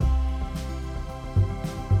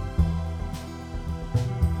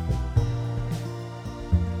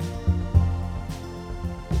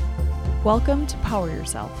Welcome to Power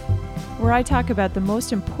Yourself, where I talk about the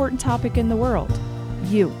most important topic in the world,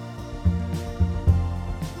 you.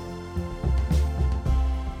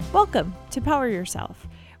 Welcome to Power Yourself,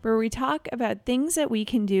 where we talk about things that we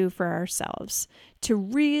can do for ourselves to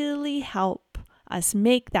really help us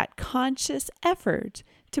make that conscious effort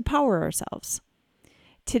to power ourselves.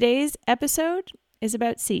 Today's episode is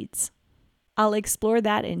about seeds. I'll explore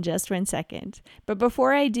that in just 1 second. But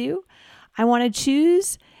before I do, I want to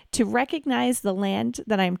choose to recognize the land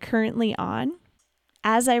that I'm currently on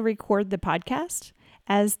as I record the podcast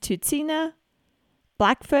as Tsuut'ina,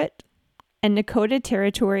 Blackfoot, and Nakota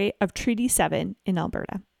territory of Treaty 7 in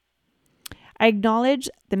Alberta. I acknowledge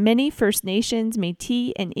the many First Nations,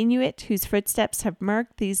 Métis, and Inuit whose footsteps have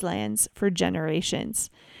marked these lands for generations.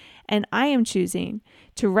 And I am choosing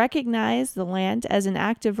to recognize the land as an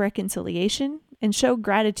act of reconciliation and show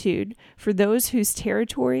gratitude for those whose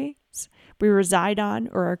territories we reside on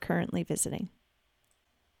or are currently visiting.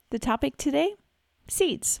 The topic today?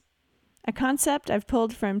 Seeds. A concept I've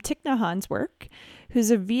pulled from Thich Nhat Hanh's work, who's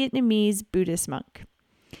a Vietnamese Buddhist monk.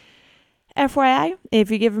 FYI, if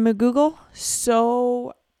you give him a Google,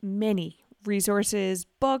 so many resources,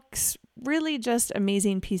 books, really just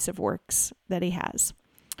amazing piece of works that he has.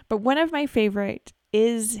 But one of my favorite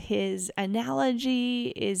is his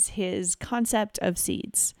analogy, is his concept of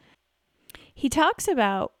seeds. He talks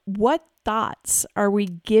about what thoughts are we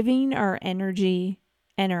giving our energy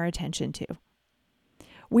and our attention to.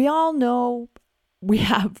 We all know we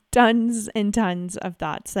have tons and tons of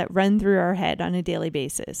thoughts that run through our head on a daily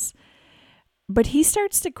basis. But he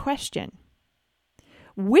starts to question,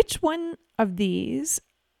 which one of these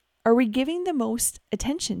are we giving the most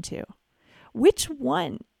attention to? Which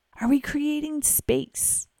one are we creating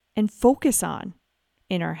space and focus on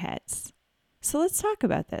in our heads? So let's talk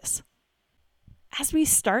about this. As we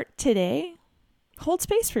start today, hold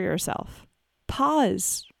space for yourself.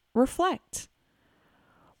 Pause, reflect.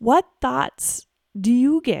 What thoughts do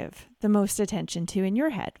you give the most attention to in your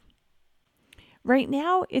head? Right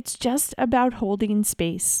now, it's just about holding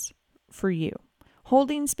space for you,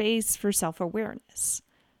 holding space for self-awareness.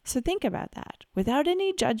 So think about that. Without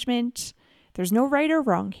any judgment, there's no right or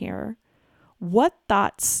wrong here. What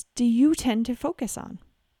thoughts do you tend to focus on?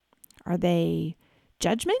 Are they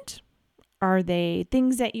judgment? Are they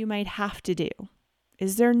things that you might have to do?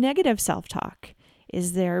 Is there negative self-talk?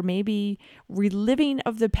 Is there maybe reliving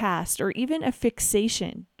of the past or even a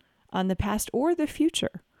fixation on the past or the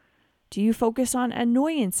future? Do you focus on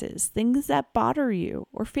annoyances, things that bother you,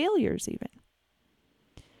 or failures even?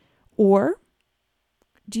 Or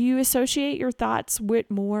do you associate your thoughts with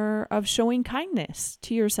more of showing kindness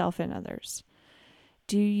to yourself and others?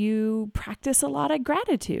 Do you practice a lot of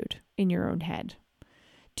gratitude in your own head?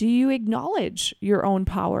 Do you acknowledge your own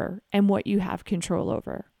power and what you have control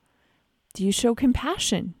over? Do you show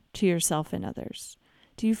compassion to yourself and others?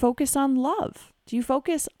 Do you focus on love? Do you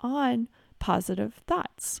focus on positive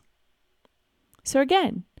thoughts? So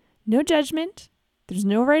again, no judgment. There's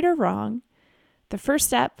no right or wrong. The first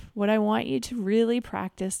step, what I want you to really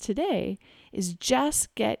practice today is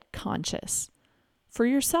just get conscious for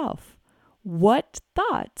yourself. What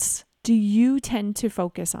thoughts do you tend to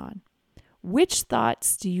focus on? Which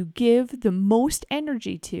thoughts do you give the most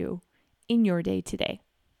energy to in your day today?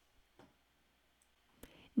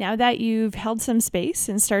 Now that you've held some space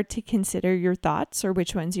and start to consider your thoughts or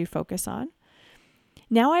which ones you focus on,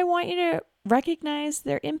 now I want you to recognize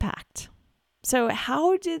their impact. So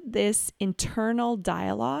how did this internal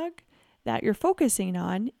dialogue that you're focusing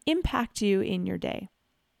on impact you in your day?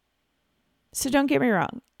 So don't get me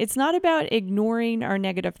wrong. It's not about ignoring our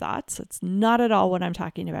negative thoughts. It's not at all what I'm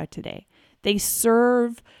talking about today. They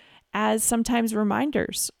serve as sometimes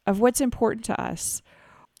reminders of what's important to us,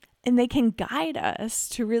 and they can guide us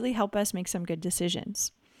to really help us make some good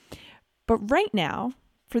decisions. But right now,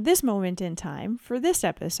 for this moment in time, for this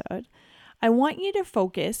episode, I want you to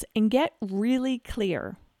focus and get really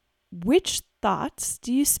clear. Which thoughts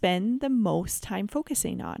do you spend the most time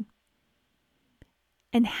focusing on?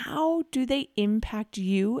 And how do they impact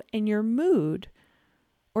you and your mood,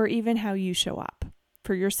 or even how you show up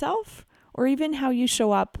for yourself, or even how you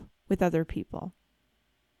show up with other people?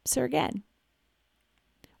 So again,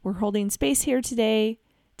 we're holding space here today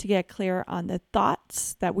to get clear on the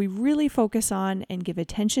thoughts that we really focus on and give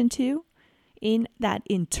attention to in that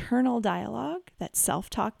internal dialogue, that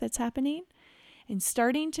self-talk that's happening, and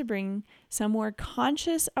starting to bring some more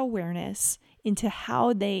conscious awareness into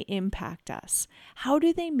how they impact us. How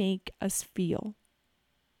do they make us feel?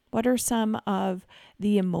 What are some of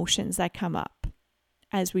the emotions that come up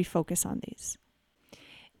as we focus on these?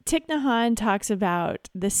 Thich Nhat Hanh talks about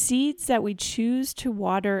the seeds that we choose to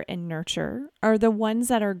water and nurture are the ones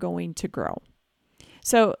that are going to grow.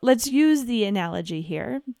 So let's use the analogy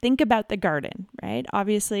here. Think about the garden, right?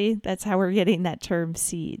 Obviously, that's how we're getting that term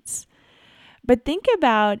seeds. But think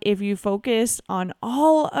about if you focus on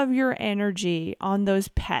all of your energy on those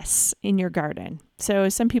pests in your garden. So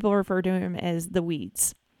some people refer to them as the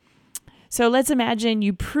weeds. So let's imagine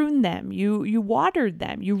you prune them, you watered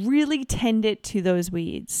them, you really tended to those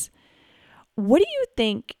weeds. What do you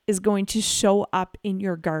think is going to show up in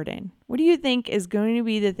your garden? What do you think is going to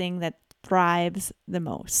be the thing that thrives the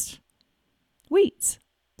most? Weeds.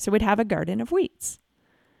 So we'd have a garden of weeds.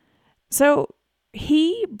 So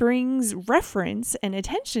he brings reference and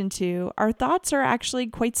attention to our thoughts are actually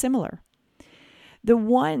quite similar.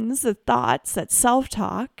 The thoughts that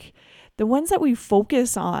self-talk, the ones that we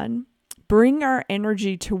focus on, bring our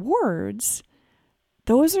energy towards,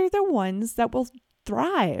 those are the ones that will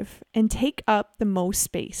thrive and take up the most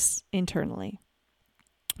space internally,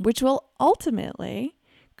 which will ultimately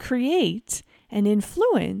create and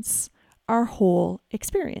influence our whole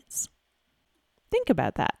experience. Think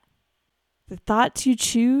about that. The thoughts you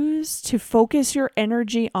choose to focus your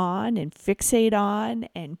energy on and fixate on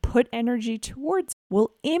and put energy towards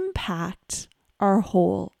will impact our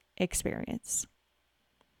whole experience.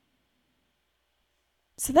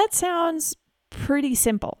 So that sounds pretty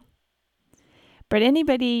simple. But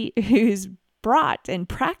anybody who's brought and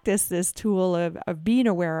practiced this tool of being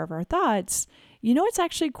aware of our thoughts, it's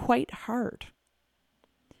actually quite hard.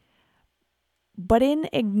 But in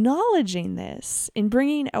acknowledging this, in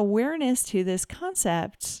bringing awareness to this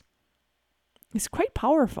concept, it's quite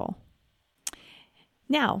powerful.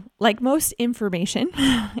 Now, like most information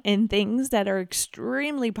and things that are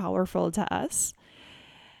extremely powerful to us,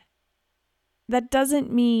 that doesn't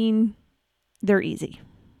mean they're easy.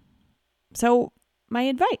 So my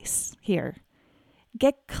advice here,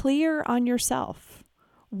 get clear on yourself.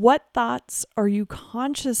 What thoughts are you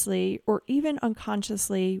consciously or even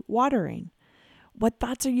unconsciously watering? What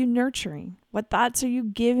thoughts are you nurturing? What thoughts are you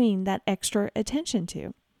giving that extra attention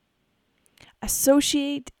to?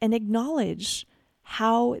 Associate and acknowledge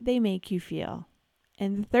how they make you feel.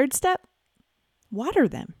 And the third step, water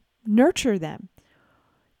them, nurture them.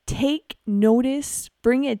 Take notice,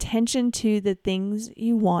 bring attention to the things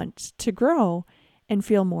you want to grow and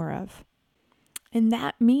feel more of. And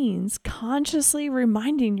that means consciously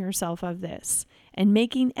reminding yourself of this and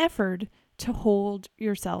making effort to hold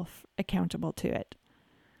yourself accountable to it.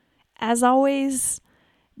 As always,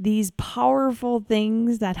 these powerful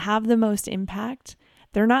things that have the most impact,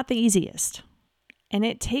 they're not the easiest. And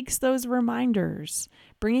it takes those reminders,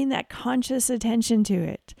 bringing that conscious attention to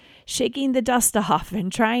it, shaking the dust off and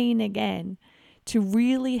trying again to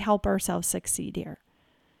really help ourselves succeed here.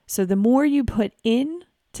 So the more you put in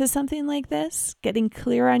to something like this, getting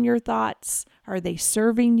clear on your thoughts, are they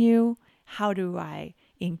serving you? How do I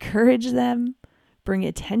encourage them? Bring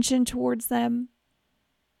attention towards them?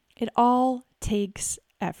 It all takes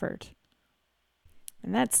effort.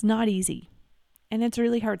 And that's not easy. And it's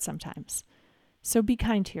really hard sometimes. So be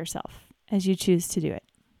kind to yourself as you choose to do it.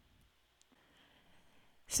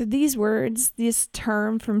 So these words, this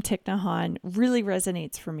term from Thich Nhat Hanh really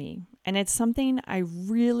resonates for me. And it's something I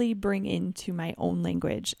really bring into my own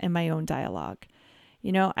language and my own dialogue.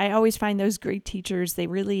 I always find those great teachers, they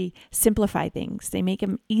really simplify things. They make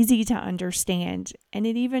them easy to understand, and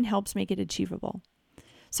it even helps make it achievable.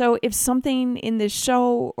 So if something in this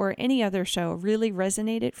show or any other show really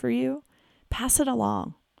resonated for you, pass it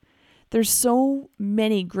along. There's so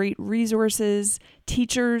many great resources,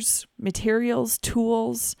 teachers, materials,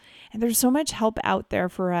 tools, and there's so much help out there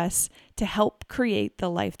for us to help create the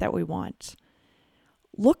life that we want.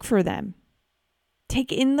 Look for them.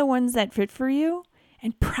 Take in the ones that fit for you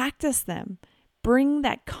and practice them. Bring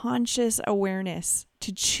that conscious awareness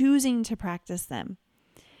to choosing to practice them.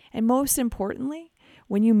 And most importantly,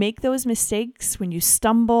 when you make those mistakes, when you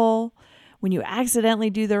stumble, when you accidentally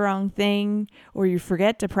do the wrong thing, or you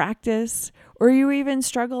forget to practice, or you even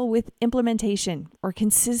struggle with implementation or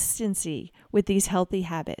consistency with these healthy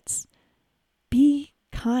habits, be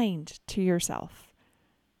kind to yourself.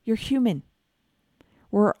 You're human.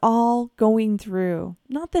 We're all going through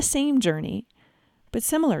not the same journey, but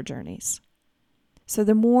similar journeys. So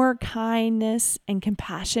the more kindness and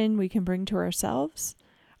compassion we can bring to ourselves,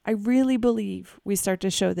 I really believe we start to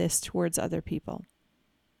show this towards other people.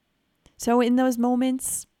 So in those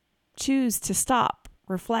moments, choose to stop,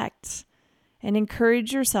 reflect, and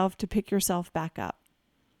encourage yourself to pick yourself back up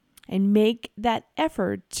and make that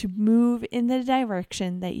effort to move in the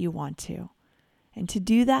direction that you want to. And to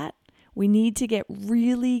do that, we need to get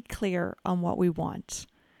really clear on what we want.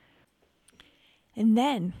 And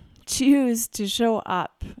then choose to show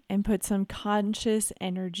up and put some conscious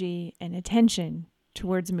energy and attention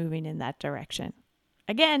towards moving in that direction.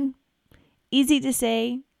 Again, easy to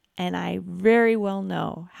say, and I very well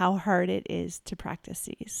know how hard it is to practice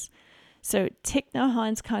these. So Thich Nhat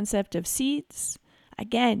Hanh's concept of seeds,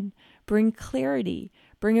 again, bring clarity,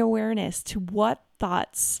 bring awareness to what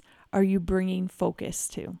thoughts are you bringing focus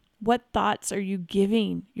to? What thoughts are you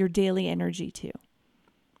giving your daily energy to?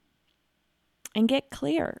 And get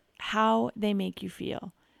clear how they make you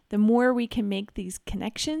feel. The more we can make these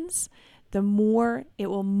connections, the more it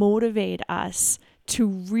will motivate us to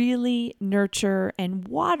really nurture and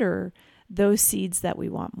water those seeds that we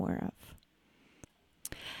want more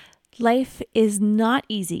of. Life is not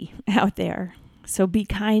easy out there, so be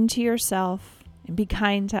kind to yourself and be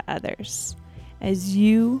kind to others as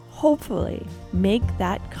you hopefully make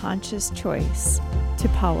that conscious choice to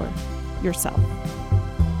power yourself.